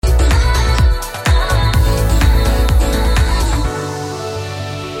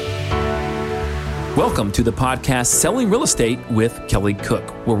Welcome to the podcast Selling Real Estate with Kelly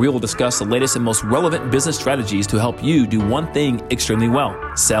Cook, where we will discuss the latest and most relevant business strategies to help you do one thing extremely well: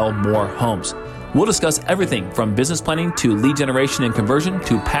 sell more homes. We'll discuss everything from business planning to lead generation and conversion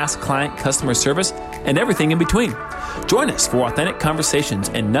to past client customer service and everything in between. Join us for authentic conversations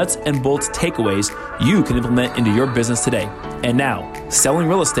and nuts and bolts takeaways you can implement into your business today. And now, Selling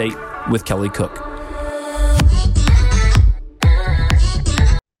Real Estate with Kelly Cook.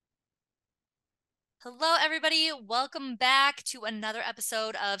 Hello, everybody. Welcome back to another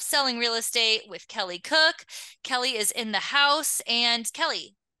episode of Selling Real Estate with Kelly Cook. Kelly is in the house. And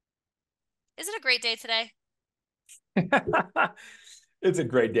Kelly, is it a great day today? It's a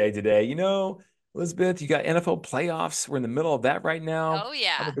great day today. You know, Elizabeth, you got NFL playoffs. We're in the middle of that right now. Oh, I'm a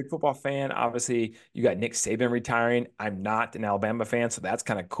yeah. big football fan. Obviously, you got Nick Saban retiring. I'm not an Alabama fan, so that's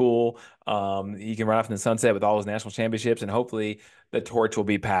kind of cool. He can run off in the sunset with all his national championships, and hopefully the torch will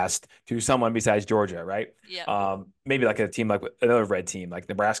be passed to someone besides Georgia, right? Yeah. Maybe like a team like another red team like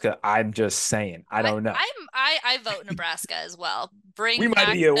Nebraska. I'm just saying. I don't know. I vote Nebraska as well. We Bring might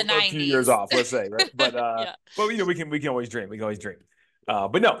back be the a few years 90s. off, let's say, right? But Yeah. you know, we can always dream. We can always dream.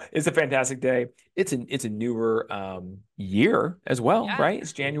 But no, it's a fantastic day. It's a newer year as well, Yeah. right?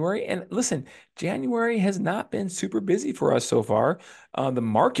 It's January, and listen, January has not been super busy for us so far. The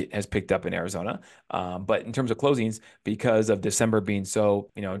market has picked up in Arizona, but in terms of closings, because of December being so,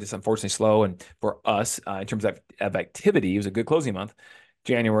 you know, just unfortunately slow, and for us in terms of activity, it was a good closing month.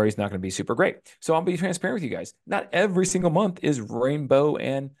 January is not going to be super great. So I'll be transparent with you guys. Not every single month is rainbow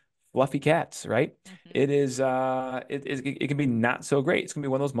and fluffy cats, right? Mhm. It is it can be not so great. It's gonna be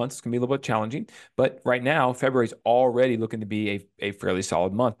one of those months. It's gonna be a little bit challenging. But right now, February is already looking to be a fairly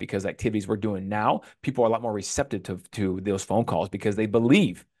solid month because activities we're doing now, people are a lot more receptive to those phone calls because they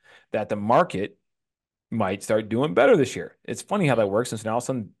believe that the market might start doing better this year. It's funny how that works. And so now all of a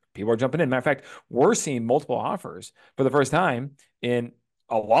sudden people are jumping in. Matter of fact, we're seeing multiple offers for the first time in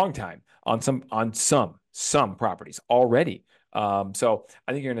a long time on some properties already. So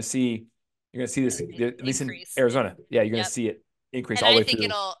I think you're gonna see this at least in Increase. Arizona. Yeah, you're gonna Yep. see it increase And all the I way think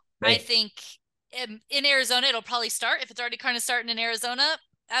through I May. think in Arizona, it'll probably start if it's already kind of starting in Arizona.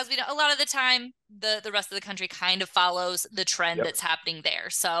 As we know, a lot of the time, the rest of the country kind of follows the trend Yep. that's happening there.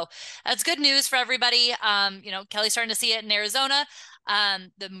 So that's good news for everybody. Kelly's starting to see it in Arizona.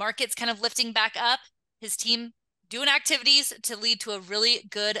 The market's kind of lifting back up. His team doing activities to lead to a really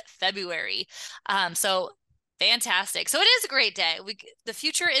good February. So fantastic. So it is a great day. The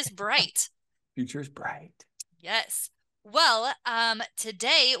future is bright. Future's bright. Yes. Well,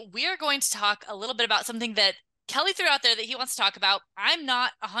 today we are going to talk a little bit about something that Kelly threw out there that he wants to talk about. I'm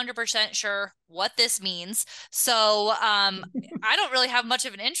not 100% sure what this means. So, I don't really have much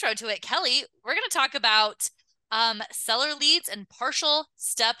of an intro to it. Kelly, we're going to talk about seller leads and partial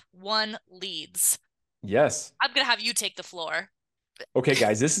step one leads. Yes. I'm going to have you take the floor. Okay,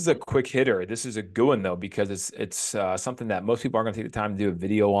 guys, this is a quick hitter. This is a good one though, because it's something that most people aren't going to take the time to do a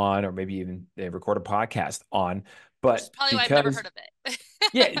video on, or maybe even they record a podcast on. Which is But probably why I've never because heard of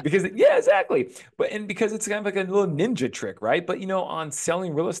it. yeah, exactly. But because it's kind of like a little ninja trick, right? But you know, on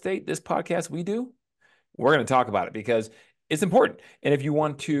selling real estate, this podcast we're going to talk about it because it's important. And if you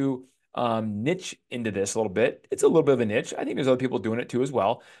want to niche into this a little bit, it's a little bit of a niche. I think there's other people doing it too as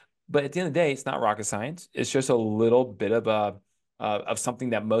well. But at the end of the day, it's not rocket science. It's just a little bit of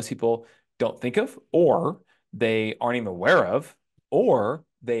something that most people don't think of, or they aren't even aware of, or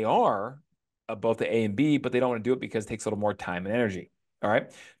they are both the A and B, but they don't want to do it because it takes a little more time and energy. All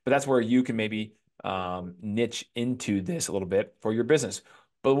right. But that's where you can maybe niche into this a little bit for your business.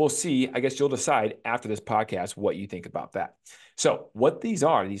 But we'll see. I guess you'll decide after this podcast what you think about that. So, what these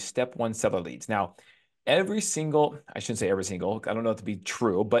are, these step one seller leads. Now, I shouldn't say every single, I don't know it to be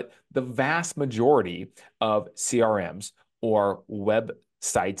true, but the vast majority of CRMs or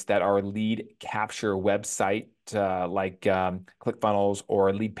websites that are lead capture website, like ClickFunnels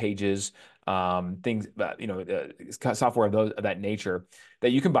or Lead Pages, things that, software of that nature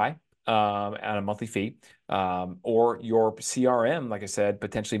that you can buy at a monthly fee, or your CRM, like I said,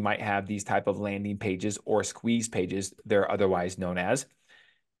 potentially might have these type of landing pages or squeeze pages, they're otherwise known as.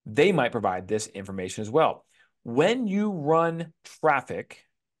 They might provide this information as well. When you run traffic,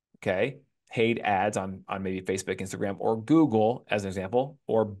 okay, paid ads on maybe Facebook, Instagram, or Google, as an example,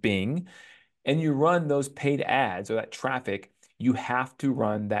 or Bing, and you run those paid ads or that traffic, you have to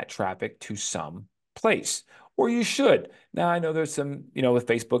run that traffic to some place, or you should. Now, I know there's some, with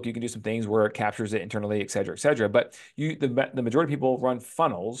Facebook, you can do some things where it captures it internally, et cetera, et cetera. But the majority of people run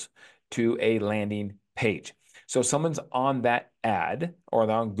funnels to a landing page. So someone's on that ad, or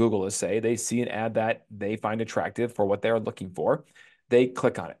they're on Google, let's say, they see an ad that they find attractive for what they're looking for. They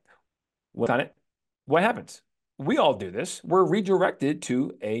click on it. what happens? We all do this. We're redirected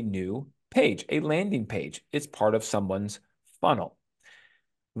to a new page, a landing page. It's part of someone's funnel.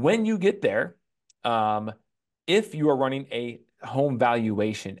 When you get there, if you are running a home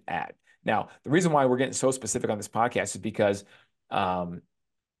valuation ad. Now, the reason why we're getting so specific on this podcast is because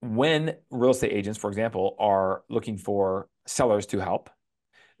when real estate agents, for example, are looking for sellers to help,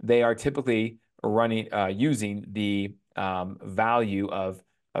 they are typically running using the value of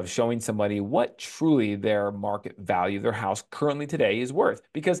showing somebody what truly their market value, their house currently today is worth.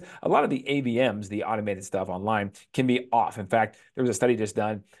 Because a lot of the AVMs, the automated stuff online, can be off. In fact, there was a study just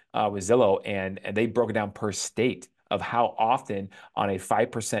done with Zillow, and they broke it down per state of how often on a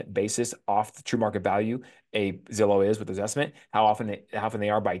 5% basis off the true market value a Zillow is with this estimate, how often they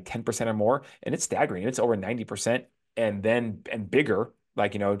are by 10% or more. And it's staggering. It's over 90% and bigger,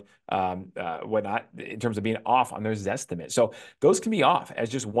 like, whatnot, in terms of being off on those estimates. So those can be off as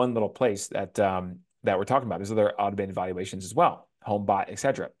just one little place that we're talking about. There's other automated valuations as well, HomeBot, et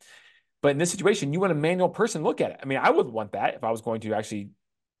cetera. But in this situation, you want a manual person look at it. I mean, I would want that if I was going to actually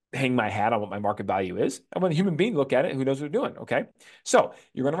hang my hat on what my market value is. I want a human being to look at it who knows what they're doing. Okay. So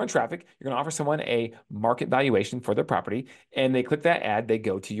you're going to run traffic. You're going to offer someone a market valuation for their property, and they click that ad. They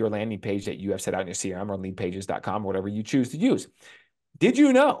go to your landing page that you have set out in your CRM or leadpages.com, or whatever you choose to use. Did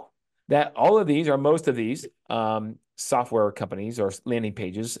you know that all of these, or most of these software companies or landing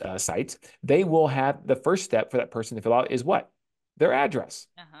pages, sites, they will have the first step for that person to fill out is what? Their address.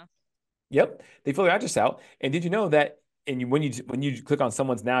 Uh-huh. Yep. They fill their address out. And did you know that when you click on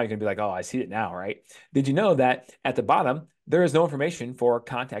someone's now, you're going to be like, oh, I see it now, right? Did you know that at the bottom, there is no information for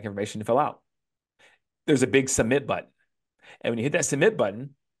contact information to fill out? There's a big submit button. And when you hit that submit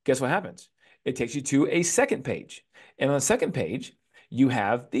button, guess what happens? It takes you to a second page. And on the second page, you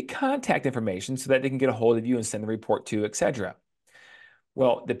have the contact information so that they can get a hold of you and send the report to, etc.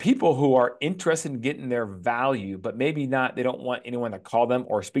 Well, the people who are interested in getting their value, but maybe not, they don't want anyone to call them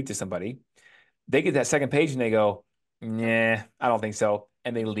or speak to somebody, they get that second page and they go, nah, I don't think so.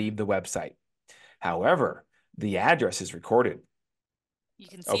 And they leave the website. However, the address is recorded. You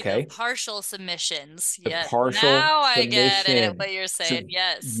can see the Okay. partial submissions. The Yes. partial Now I get it, submission. what you're So, saying.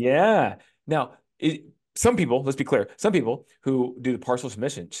 Yes. yeah. Now, some people, let's be clear, some people who do the partial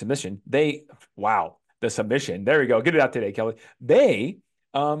submission, wow, the submission. There we go. Get it out today, Kelly. They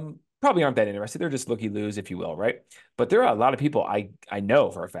probably aren't that interested. They're just looky-loos, if you will, right? But there are a lot of people I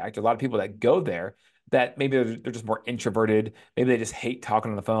know for a fact, a lot of people that go there that maybe they're just more introverted. Maybe they just hate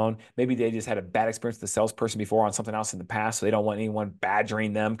talking on the phone. Maybe they just had a bad experience with the salesperson before on something else in the past, so they don't want anyone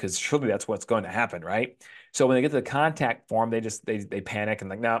badgering them, because surely that's what's going to happen, right? So when they get to the contact form, they panic and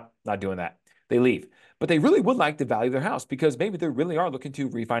like, no, not doing that. They leave. But they really would like to value their house because maybe they really are looking to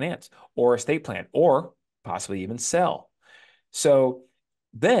refinance or estate plan or possibly even sell. So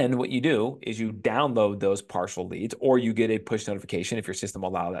then what you do is you download those partial leads, or you get a push notification if your system will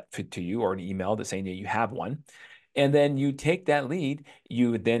allow that to you, or an email that's saying that you have one. And then you take that lead,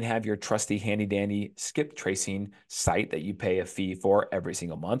 you would then have your trusty handy dandy skip tracing site that you pay a fee for every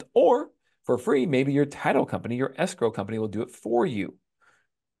single month, or for free, maybe your title company, your escrow company will do it for you.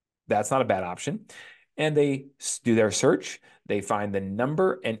 That's not a bad option. And they do their search. They find the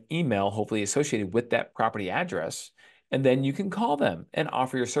number and email, hopefully associated with that property address. And then you can call them and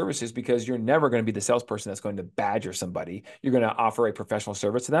offer your services, because you're never going to be the salesperson that's going to badger somebody. You're going to offer a professional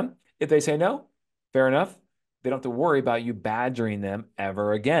service to them. If they say no, fair enough. They don't have to worry about you badgering them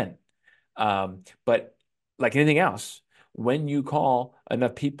ever again. But like anything else, when you call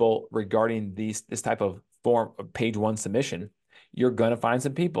enough people regarding this type of form of page one submission, you're going to find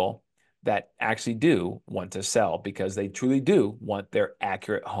some people that actually do want to sell, because they truly do want their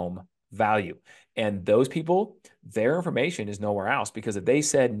accurate home value. And those people, their information is nowhere else, because if they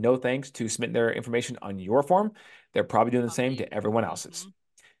said no thanks to submit their information on your form, they're probably doing the same to everyone else's.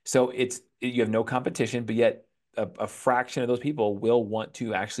 So you have no competition, but yet a fraction of those people will want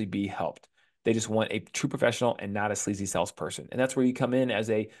to actually be helped. They just want a true professional and not a sleazy salesperson. And that's where you come in as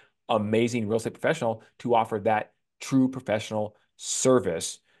a amazing real estate professional to offer that true professional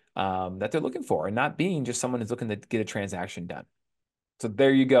service that they're looking for, and not being just someone who's looking to get a transaction done. So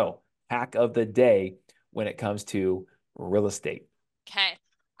there you go. Hack of the day when it comes to real estate. Okay.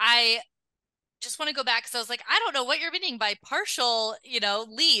 I just want to go back because I was like, I don't know what you're meaning by partial,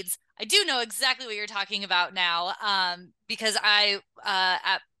 leads. I do know exactly what you're talking about now, because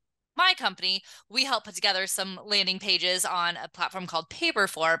at my company, we help put together some landing pages on a platform called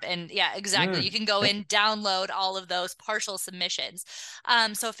Paperform. And yeah, exactly. You can go in, download all of those partial submissions.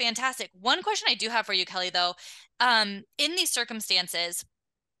 So fantastic. One question I do have for you, Kelly, though, in these circumstances,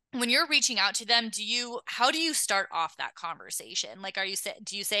 when you're reaching out to them, how do you start off that conversation? Like,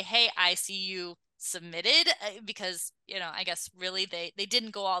 do you say, hey, I see you submitted because, I guess really they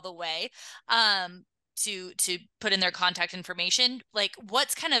didn't go all the way to put in their contact information. Like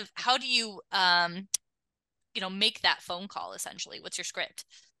what's kind of, how do you make that phone call essentially? What's your script?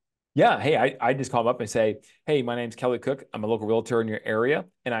 Yeah. Hey, I just call them up and say, hey, my name's Kelly Cook. I'm a local realtor in your area.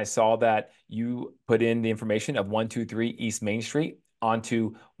 And I saw that you put in the information of 123 East Main Street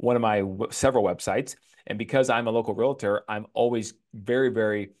onto one of my several websites. And because I'm a local realtor, I'm always very,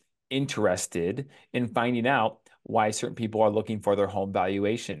 very interested in finding out why certain people are looking for their home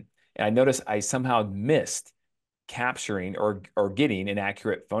valuation. And I noticed I somehow missed capturing or getting an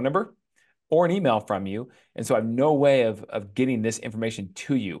accurate phone number or an email from you. And so I have no way of getting this information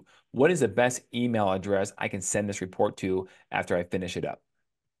to you. What is the best email address I can send this report to after I finish it up?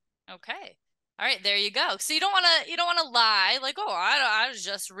 Okay. All right, there you go. So you don't want to lie like, "Oh, I was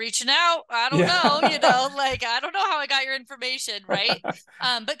just reaching out. I don't know, Yeah. like I don't know how I got your information," right?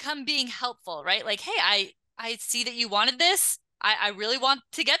 But come being helpful, right? Like, "Hey, I see that you wanted this. I really want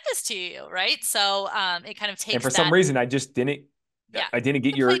to get this to you," right? So, it kind of And takes for some that, reason, I just didn't, yeah, I didn't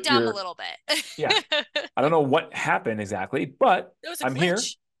get to play dumb a your, little bit. yeah. I don't know what happened exactly, but It was a I'm here.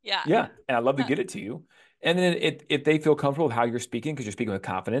 glitch. Yeah. Yeah, and I'd love to get it to you. And then if they feel comfortable with how you're speaking, because you're speaking with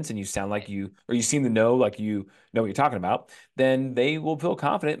confidence and you sound like Right. you, or you seem to know like you know what you're talking about, then they will feel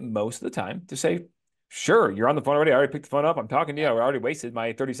confident most of the time to say, sure, you're on the phone already. I already picked the phone up. I'm talking to you. Yeah. I already wasted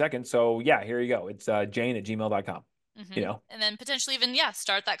my 30 seconds. So yeah, here you go. It's jane@gmail.com. You know? And then potentially even, yeah,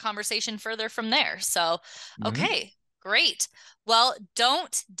 start that conversation further from there. So, Hmm. okay, great. Well,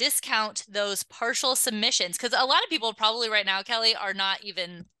 don't discount those partial submissions because a lot of people probably right now, Kelly, are not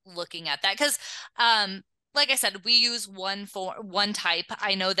even looking at that because, like I said, we use one type.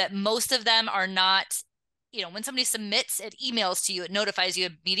 I know that most of them are not. When somebody submits it emails to you, it notifies you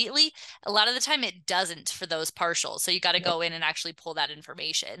immediately. A lot of the time it doesn't for those partials. So you got to Yep, go in and actually pull that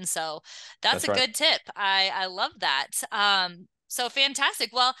information. So that's that's a right. good tip. I love that. So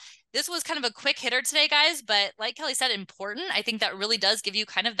fantastic. Well, this was kind of a quick hitter today, guys, but like Kelly said, important. I think that really does give you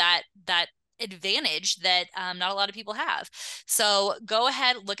kind of that advantage that not a lot of people have. So go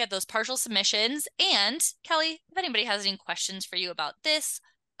ahead, look at those partial submissions. And Kelly, if anybody has any questions for you about this,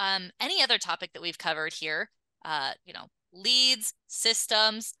 any other topic that we've covered here, leads,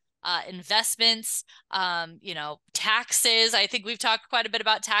 systems, investments, taxes. I think we've talked quite a bit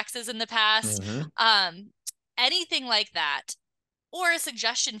about taxes in the past. Hmm. Um, anything like that, or a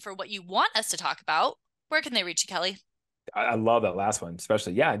suggestion for what you want us to talk about, where can they reach you, Kelly? I love that last one,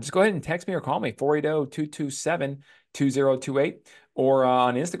 especially. Yeah, just go ahead and text me or call me 480-227-2028 or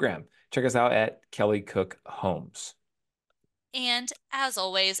on Instagram. Check us out at Kelly Cook Homes. And as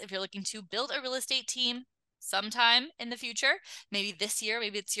always, if you're looking to build a real estate team sometime in the future, maybe this year,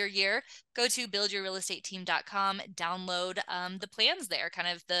 maybe it's your year, go to buildyourrealestateteam.com, download the plans there, kind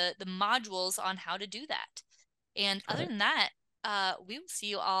of the modules on how to do that. And All other right. than that, we will see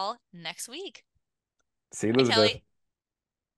you all next week. See you, Bye, Kelly. Elizabeth.